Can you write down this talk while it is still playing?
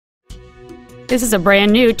This is a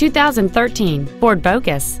brand new 2013 Ford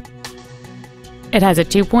Focus. It has a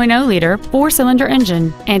 2.0-liter four-cylinder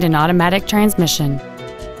engine and an automatic transmission.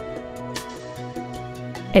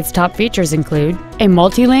 Its top features include a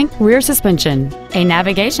multi-link rear suspension, a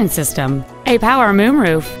navigation system, a power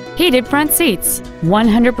moonroof, heated front seats,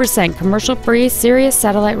 100% commercial-free Sirius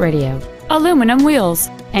satellite radio, aluminum wheels,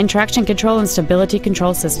 and traction control and stability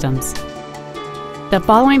control systems. The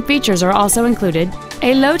following features are also included: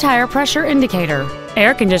 a low tire pressure indicator,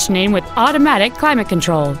 air conditioning with automatic climate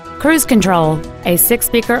control, cruise control, a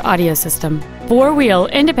 6-speaker audio system, 4-wheel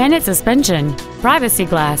independent suspension, privacy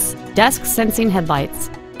glass, dusk sensing headlights,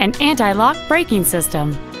 an anti-lock braking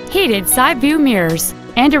system, heated side view mirrors,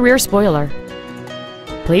 and a rear spoiler.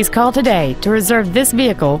 Please call today to reserve this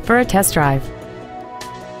vehicle for a test drive.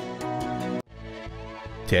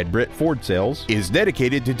 Britt Ford Sales is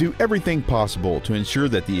dedicated to do everything possible to ensure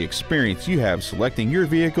that the experience you have selecting your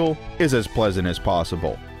vehicle is as pleasant as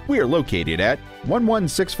possible. We are located at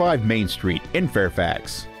 1165 Main Street in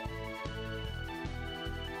Fairfax.